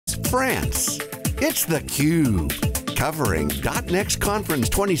France. It's theCUBE, covering .NEXT Conference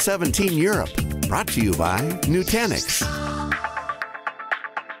 2017 Europe. Brought to you by Nutanix.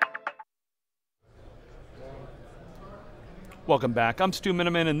 Welcome back. I'm Stu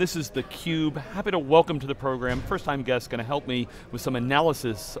Miniman and this is theCUBE. Happy to welcome to the program, first time guest, going to help me with some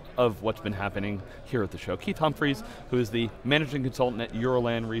analysis of what's been happening here at the show. Keith Humphreys, who is the managing consultant at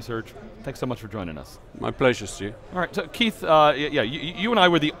euroLAN Research. Thanks so much for joining us. My pleasure, Stu. All right, so Keith, you and I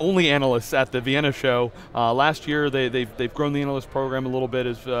were the only analysts at the Vienna show. Last year, they've grown the analyst program a little bit,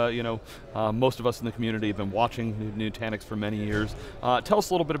 as most of us in the community have been watching Nutanix for many years. Tell us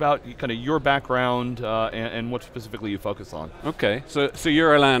a little bit about kind of your background and what specifically you focus on. Okay, so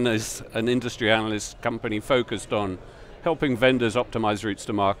euroLAN is an industry analyst company focused on helping vendors optimize routes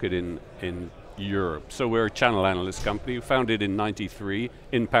to market in Europe. So we're a channel analyst company, founded in '93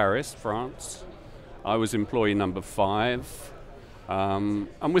 in Paris, France. I was employee number 5, and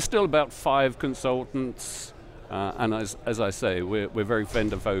we're still about 5 consultants. And as I say, we're very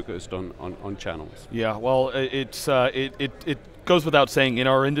vendor focused on channels. Yeah, well, it goes without saying, in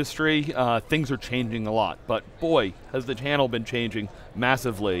our industry, things are changing a lot, but boy, has the channel been changing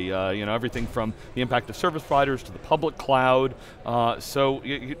massively. Everything from the impact of service providers to the public cloud. So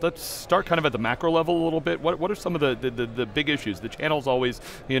let's start kind of at the macro level a little bit. What are some of the big issues? The channel's always,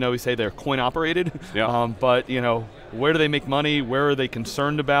 we say they're coin operated, yeah. But where do they make money? Where are they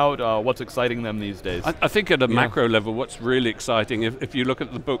concerned about? What's exciting them these days? I think at a macro level, what's really exciting, if you look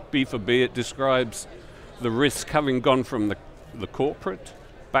at the book B4B, it describes the risk having gone from the corporate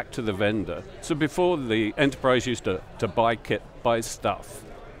back to the vendor. So before, the enterprise used to buy kit, buy stuff,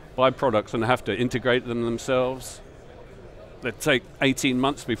 buy products and have to integrate them themselves. They'd take 18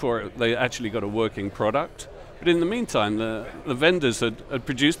 months before they actually got a working product. But in the meantime, the vendors had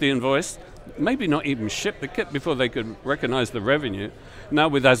produced the invoice, maybe not even shipped the kit before they could recognize the revenue. Now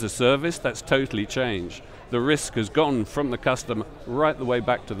with as a service, that's totally changed. The risk has gone from the customer right the way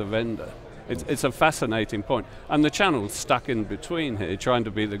back to the vendor. It's a fascinating point. And the channel's stuck in between here, trying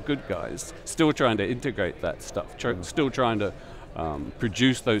to be the good guys, still trying to integrate that stuff, still trying to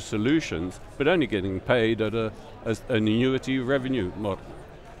produce those solutions, but only getting paid at an annuity revenue model.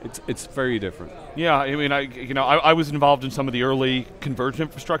 It's very different. Yeah, I mean, I was involved in some of the early converged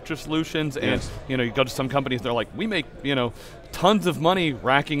infrastructure solutions, and you go to some companies, they're like, we make tons of money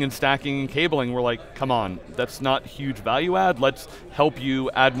racking and stacking and cabling. We're like, come on, that's not huge value add. Let's help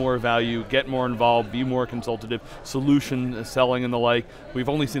you add more value, get more involved, be more consultative, solution selling and the like. We've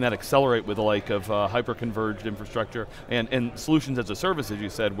only seen that accelerate with the like of hyper-converged infrastructure and solutions as a service, as you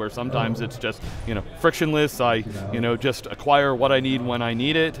said, where sometimes it's just frictionless. I just acquire what I need when I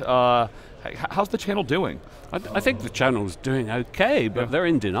need it. How's the channel doing? I think the channel's doing okay, but they're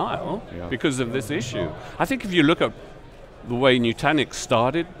in denial because of this issue. I think if you look at the way Nutanix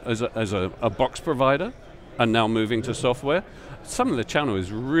started as a box provider and now moving to software, some of the channel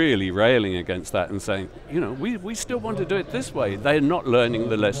is really railing against that and saying, we still want to do it this way. They're not learning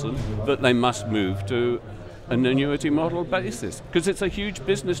the lesson that they must move to an annuity model basis, because it's a huge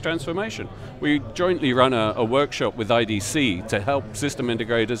business transformation. We jointly run a workshop with IDC to help system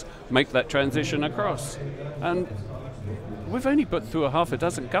integrators make that transition across. And we've only put through half a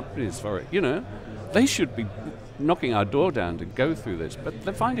dozen companies for it. They should be knocking our door down to go through this, but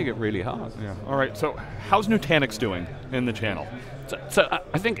they're finding it really hard. Yeah. All right, so how's Nutanix doing in the channel? So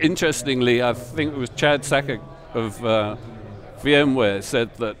I think interestingly, I think it was Chad Sakac of VMware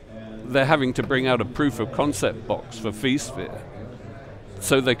said that they're having to bring out a proof of concept box for vSphere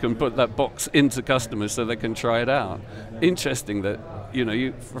so they can put that box into customers so they can try it out. Interesting that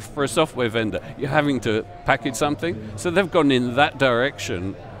for a software vendor, you're having to package something, so they've gone in that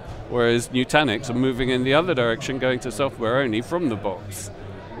direction, whereas Nutanix are moving in the other direction, going to software only from the box.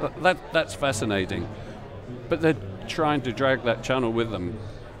 That's fascinating. But they're trying to drag that channel with them.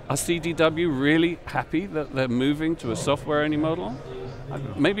 Are CDW really happy that they're moving to a software only model?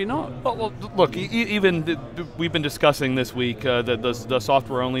 Maybe not. Well, look, even we've been discussing this week the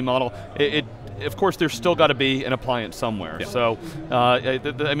software only model. Of course, there's still got to be an appliance somewhere. Yeah. So,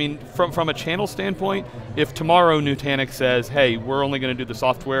 I mean, from a channel standpoint, if tomorrow Nutanix says, hey, we're only going to do the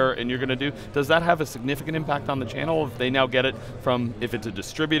software and you're going to do, does that have a significant impact on the channel if they now get it from, if it's a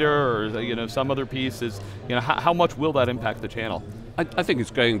distributor or some other piece? How much will that impact the channel? I think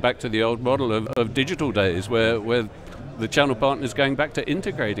it's going back to the old model of digital days where the channel partner is going back to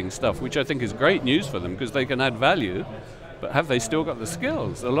integrating stuff, which I think is great news for them because they can add value, but have they still got the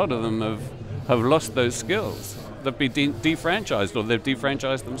skills? A lot of them have lost those skills. They've been defranchised or they've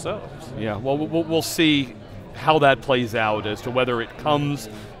defranchised themselves. Yeah, well, we'll see how that plays out as to whether it comes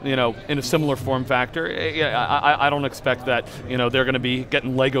in a similar form factor. I don't expect that they're going to be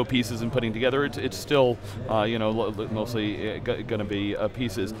getting Lego pieces and putting together. It's still mostly going to be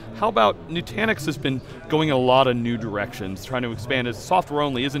pieces. How about Nutanix has been going in a lot of new directions, trying to expand. As software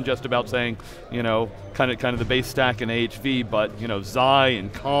only isn't just about saying kind of the base stack and AHV, but Xi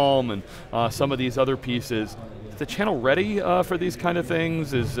and Calm and some of these other pieces. Is the channel ready for these kind of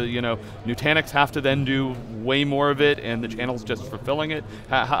things? Is Nutanix have to then do way more of it, and the channel's just fulfilling it?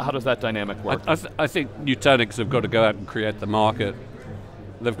 How does that dynamic work? I think Nutanix have got to go out and create the market.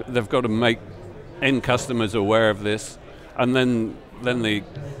 They've got to make end customers aware of this, and then the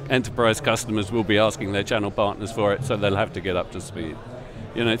enterprise customers will be asking their channel partners for it, so they'll have to get up to speed.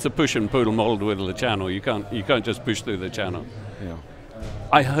 It's a push and pull model with the channel. You can't just push through the channel. Yeah.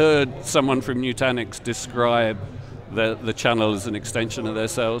 I heard someone from Nutanix describe the channel as an extension of their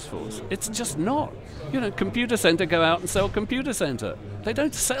sales force. It's just not. Computer Center go out and sell Computer Center. They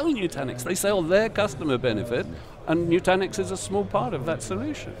don't sell Nutanix, they sell their customer benefit, and Nutanix is a small part of that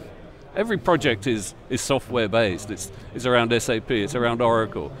solution. Every project is software based. It's around SAP, it's around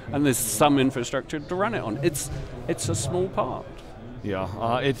Oracle, and there's some infrastructure to run it on. It's a small part.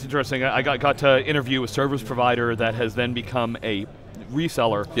 Yeah, it's interesting. I got to interview a service provider that has then become a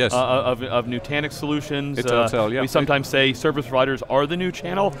reseller of Nutanix solutions. We sometimes say service providers are the new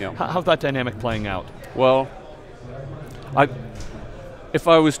channel. Yeah. How's that dynamic playing out? Well, if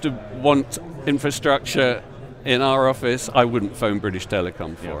I was to want infrastructure in our office, I wouldn't phone British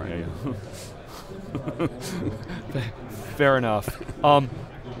Telecom for it. Yeah. Fair enough.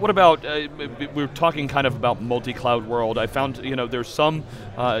 What about, we're talking kind of about multi-cloud world. I found, there's some,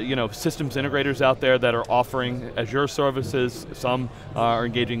 systems integrators out there that are offering Azure services. Some are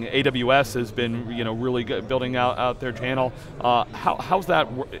engaging. AWS has been, really good, building out their channel. How's that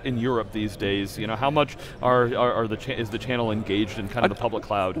in Europe these days? How much is the channel engaged in kind of the public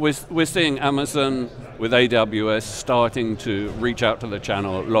cloud? We're seeing Amazon with AWS starting to reach out to the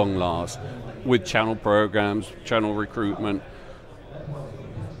channel at long last with channel programs, channel recruitment.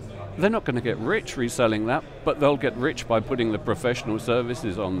 They're not going to get rich reselling that, but they'll get rich by putting the professional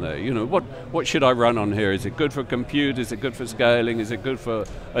services on there. What should I run on here? Is it good for compute? Is it good for scaling? Is it good for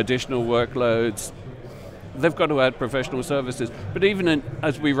additional workloads? They've got to add professional services. But even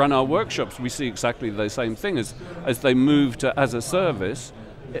as we run our workshops, we see exactly the same thing. As they move to as a service,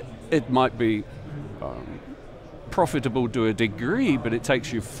 it might be profitable to a degree, but it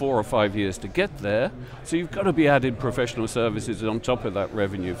takes you 4 or 5 years to get there. So you've got to be added professional services on top of that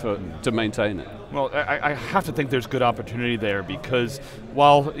revenue to maintain it. Well, I have to think there's good opportunity there, because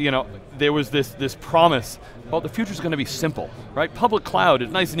while there was this promise, well, the future's going to be simple, right? Public cloud is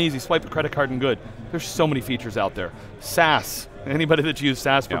nice and easy, swipe a credit card and good. There's so many features out there. SaaS, anybody that's used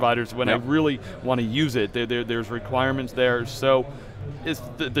SaaS providers, when I really want to use it, there's requirements there. So is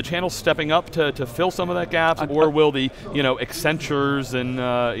the channel stepping up to fill some of that gap, or will the Accentures and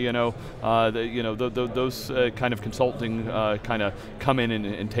those kind of consulting kind of come in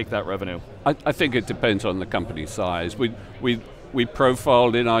and take that revenue? I think it depends on the company size. We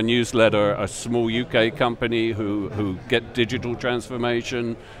profiled in our newsletter a small UK company who get digital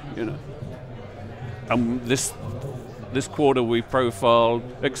transformation. This quarter we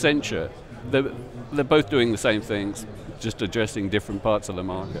profiled Accenture. They're both doing the same things, just addressing different parts of the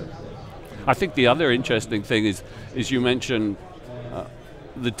market. I think the other interesting thing is you mentioned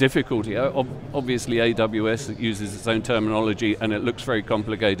the difficulty. Obviously AWS uses its own terminology and it looks very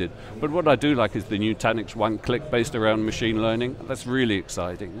complicated. But what I do like is the Nutanix one-click based around machine learning. That's really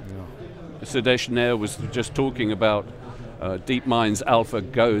exciting. Yeah. Sudesh Nair was just talking about DeepMind's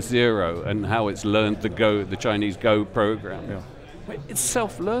AlphaGo 0 and how it's learned the Chinese Go program. Yeah. It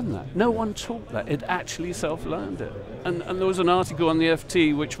self-learned that. No one taught that. It actually self-learned it. And there was an article on the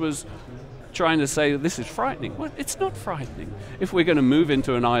FT which was trying to say this is frightening. Well, it's not frightening. If we're going to move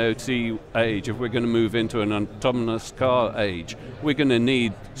into an IoT age, if we're going to move into an autonomous car age, we're going to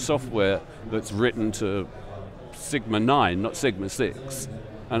need software that's written to Sigma 9, not Sigma 6.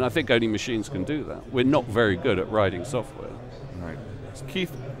 And I think only machines can do that. We're not very good at writing software. Right.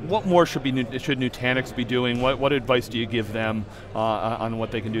 Keith, what more should Nutanix be doing? What advice do you give them on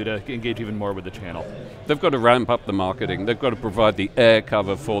what they can do to engage even more with the channel? They've got to ramp up the marketing. They've got to provide the air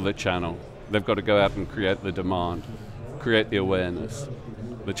cover for the channel. They've got to go out and create the demand, create the awareness.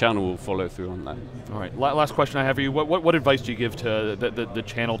 The channel will follow through on that. All right, last question I have for you. What advice do you give to the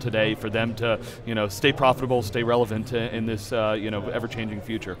channel today for them to stay profitable, stay relevant in this ever-changing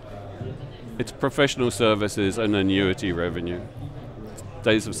future? It's professional services and annuity revenue.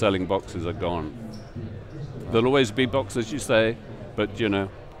 Days of selling boxes are gone. There'll always be boxes, you say, but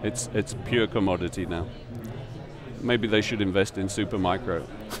it's pure commodity now. maybe they should invest in Supermicro.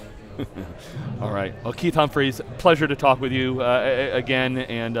 All right. Well, Keith Humphreys, pleasure to talk with you again,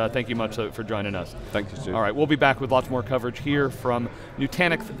 and thank you much for joining us. Thank you, Stu. All right, we'll be back with lots more coverage here from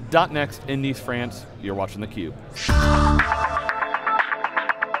Nutanix .NEXT in Nice, France. You're watching theCUBE.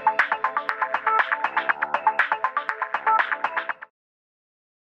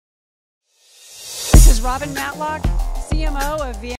 This is Robin Matlock, CMO of VM.